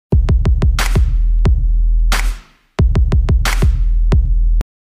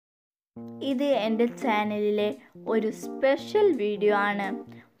ഇത് എൻ്റെ ചാനലിലെ ഒരു സ്പെഷ്യൽ വീഡിയോ ആണ്.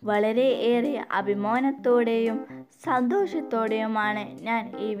 വളരെയേറെ അഭിമാനത്തോടെയും സന്തോഷത്തോടെയുമാണ് ഞാൻ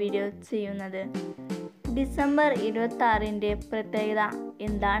ഈ വീഡിയോ ചെയ്യുന്നത്. ഡിസംബർ 26-ൻ്റെ പ്രത്യേകത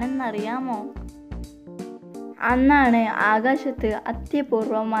എന്താണെന്നറിയാമോ? അന്നാണ് ആകാശത്ത്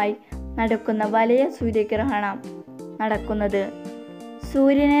അത്യപൂർവമായി നടക്കുന്ന വലിയ സൂര്യഗ്രഹണം നടക്കുന്നത്.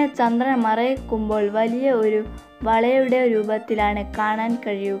 സൂര്യനെ ചന്ദ്രൻ മറയ്ക്കുമ്പോൾ വലിയ ഒരു വളയുടെ രൂപത്തിലാണ് കാണാൻ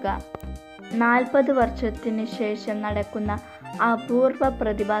കഴിയുക. 40 വർഷത്തിന് ശേഷം നടക്കുന്ന അപൂർവ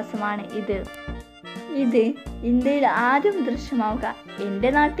പ്രതിഭാസമാണ് ഇത്. ഇത് ഇന്ത്യയിൽ ആദ്യം ദൃശ്യമാവുക എൻ്റെ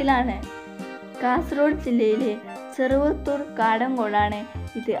നാട്ടിലാണ്. കാസർഗോഡ് ജില്ലയിലെ ചെറുവത്തൂർ കാടങ്കോടാണ്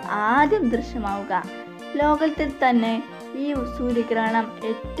ഇത് ആദ്യം ദൃശ്യമാവുക. ലോകത്തിൽ തന്നെ ഈ സൂര്യഗ്രഹണം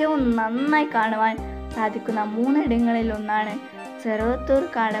ഏറ്റവും നന്നായി കാണുവാൻ സാധിക്കുന്ന 3 ഇടങ്ങളിൽ ഒന്നാണ് ചെറുവത്തൂർ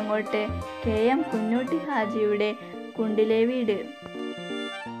കാടങ്കോട്ടെ KM കുഞ്ഞുട്ടി ഹാജിയുടെ കുണ്ടിലെ വീട്.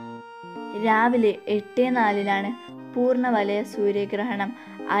 രാവിലെ 8:04-നാണ് പൂർണ്ണവലയ സൂര്യഗ്രഹണം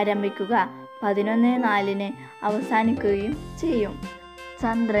ആരംഭിക്കുക. 11:04-ന് അവസാനിക്കുകയും ചെയ്യും.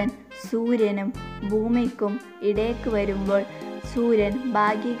 ചന്ദ്രൻ സൂര്യനും ഭൂമിക്കും ഇടയ്ക്ക് വരുമ്പോൾ സൂര്യൻ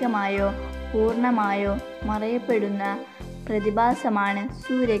ഭാഗികമായോ പൂർണ്ണമായോ മറയപ്പെടുന്ന പ്രതിഭാസമാണ്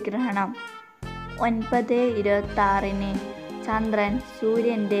സൂര്യഗ്രഹണം. 9:26-ന് ചന്ദ്രൻ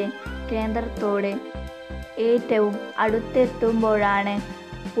സൂര്യൻ്റെ കേന്ദ്രത്തോട് ഏറ്റവും അടുത്തെത്തുമ്പോഴാണ്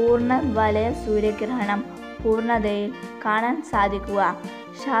പൂർണ്ണ വലയ സൂര്യഗ്രഹണം പൂർണ്ണതയിൽ കാണാൻ സാധിക്കുക.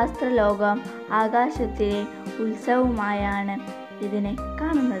 ശാസ്ത്രലോകം ആകാശത്തിലെ ഉത്സവമായാണ് ഇതിനെ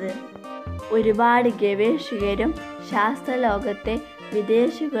കാണുന്നത്. ഒരുപാട് ഗവേഷകരും ശാസ്ത്രലോകത്തെ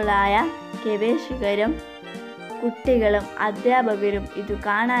വിദേശികളായ ഗവേഷകരും കുട്ടികളും അധ്യാപകരും ഇത്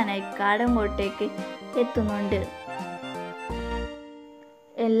കാണാനായി കാടങ്കോട്ടേക്ക് എത്തുന്നുണ്ട്.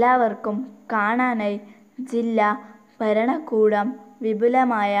 എല്ലാവർക്കും കാണാനായി ജില്ലാ ഭരണകൂടം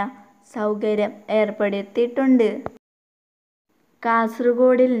വിപുലമായ സൗകര്യം ഏർപ്പെടുത്തിയിട്ടുണ്ട്.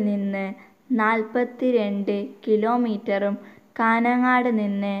 കാസർഗോഡിൽ നിന്ന് 42 കിലോമീറ്ററും കാഞ്ഞങ്ങാട്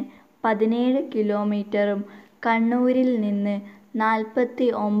നിന്ന് 17 കിലോമീറ്ററും കണ്ണൂരിൽ നിന്ന്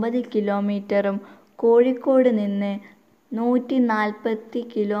 49 കിലോമീറ്ററും കോഴിക്കോട് നിന്ന് 140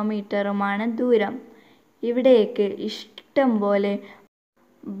 കിലോമീറ്ററുമാണ് ദൂരം. ഇവിടേക്ക് ഇഷ്ടം പോലെ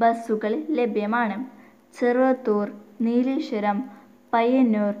ബസ്സുകൾ ലഭ്യമാണ്. ചെറുവത്തൂർ, നീലേശ്വരം,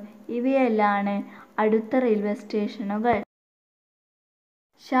 പയ്യന്നൂർ ഇവയെല്ലാണ് അടുത്ത റെയിൽവേ സ്റ്റേഷനുകൾ.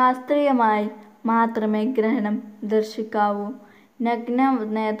 ശാസ്ത്രീയമായി മാത്രമേ ഗ്രഹണം ദർശിക്കാവൂ. നഗ്ന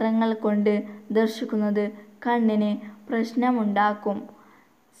നേത്രങ്ങൾ കൊണ്ട് ദർശിക്കുന്നത് കണ്ണിന് പ്രശ്നമുണ്ടാക്കും.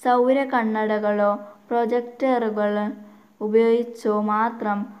 സൗര കണ്ണടകളോ പ്രൊജക്ടറുകൾ ഉപയോഗിച്ചോ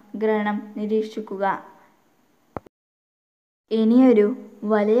മാത്രം ഗ്രഹണം നിരീക്ഷിക്കുക. ഇനിയൊരു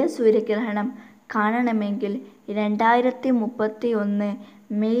വലിയ സൂര്യഗ്രഹണം കാണണമെങ്കിൽ 2031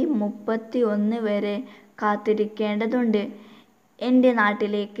 മെയ് 31 വരെ കാത്തിരിക്കേണ്ടതുണ്ട്. എൻ്റെ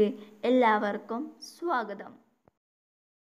നാട്ടിലേക്ക് എല്ലാവർക്കും സ്വാഗതം.